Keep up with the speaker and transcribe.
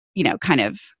kind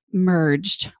of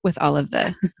merged with all of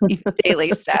the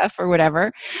daily stuff or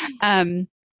whatever.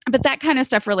 But that kind of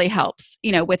stuff really helps,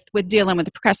 with dealing with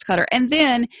the procrastinated clutter. And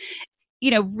then,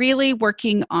 really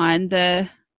working on the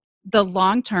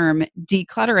long-term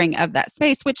decluttering of that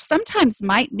space, which sometimes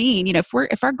might mean,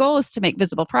 if our goal is to make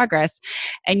visible progress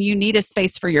and you need a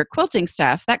space for your quilting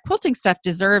stuff, that quilting stuff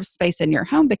deserves space in your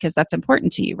home because that's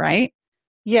important to you, right?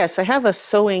 Yes, I have a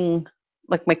sewing,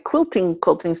 like my quilting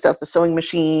stuff, the sewing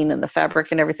machine and the fabric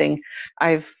and everything.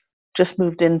 I've just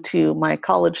moved into my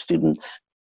college students'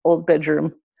 old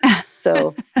bedroom.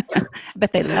 So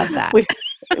but they love that.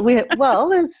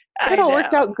 It all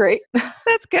worked out great.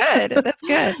 That's good. That's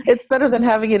good. It's better than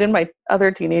having it in my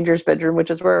other teenager's bedroom, which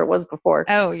is where it was before.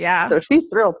 Oh, yeah. So she's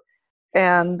thrilled.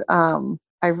 And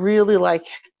I really like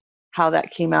how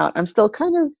that came out. I'm still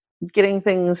kind of getting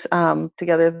things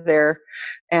together there.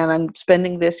 And I'm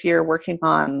spending this year working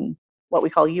on what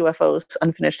we call UFOs,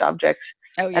 unfinished objects.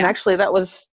 Oh, yeah. And actually that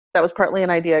was partly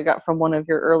an idea I got from one of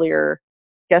your earlier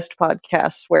guest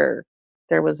podcasts where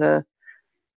there was a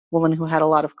woman who had a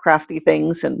lot of crafty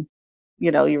things and,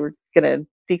 you were going to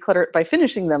declutter it by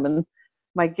finishing them. And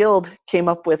my guild came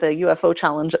up with a UFO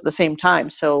challenge at the same time.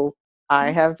 So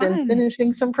I have been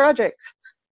finishing some projects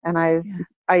and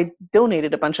I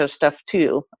donated a bunch of stuff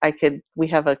too. We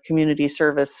have a community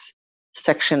service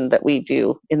section that we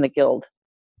do in the guild.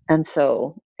 And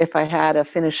so if I had a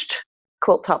finished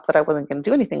quilt top that I wasn't going to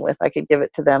do anything with, I could give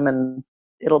it to them and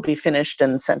it'll be finished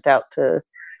and sent out to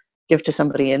give to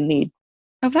somebody in need.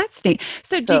 Oh, that's neat.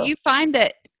 So do you find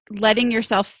that letting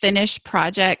yourself finish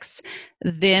projects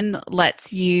then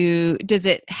does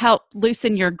it help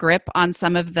loosen your grip on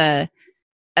some of the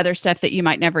other stuff that you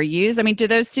might never use? I mean, do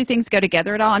those two things go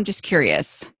together at all? I'm just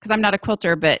curious because I'm not a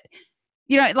quilter, but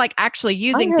like actually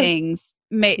using things,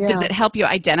 does it help you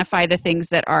identify the things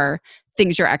that are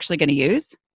things you're actually going to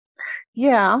use?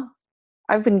 Yeah.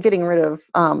 I've been getting rid of,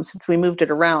 since we moved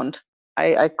it around,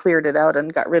 I cleared it out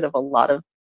and got rid of a lot of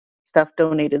stuff,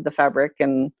 donated the fabric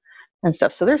and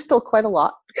stuff. So there's still quite a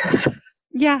lot because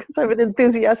I'm an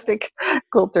enthusiastic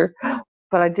quilter,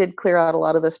 but I did clear out a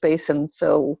lot of the space. And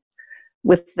so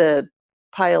with the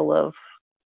pile of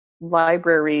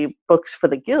library books for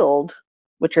the guild,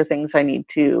 which are things I need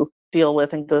to deal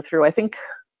with and go through, I think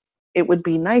it would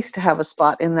be nice to have a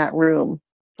spot in that room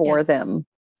for them.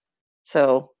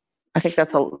 So I think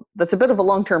that's a bit of a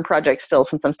long-term project still,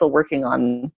 since I'm still working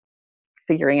on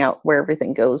figuring out where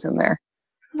everything goes in there.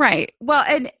 Right. Well,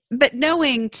 but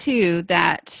knowing too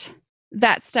that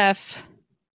stuff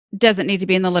doesn't need to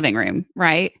be in the living room,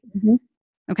 right? Mm-hmm.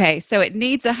 Okay. So it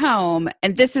needs a home,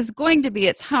 and this is going to be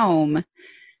its home.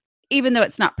 Even though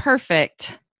it's not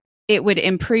perfect, it would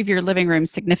improve your living room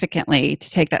significantly to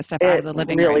take that stuff out of the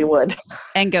living room. It really would.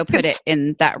 And go put it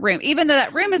in that room. Even though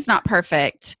that room is not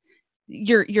perfect,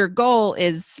 your goal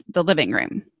is the living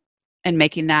room and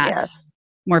making that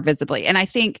more visibly. And I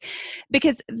think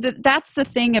because that's the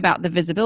thing about the visibility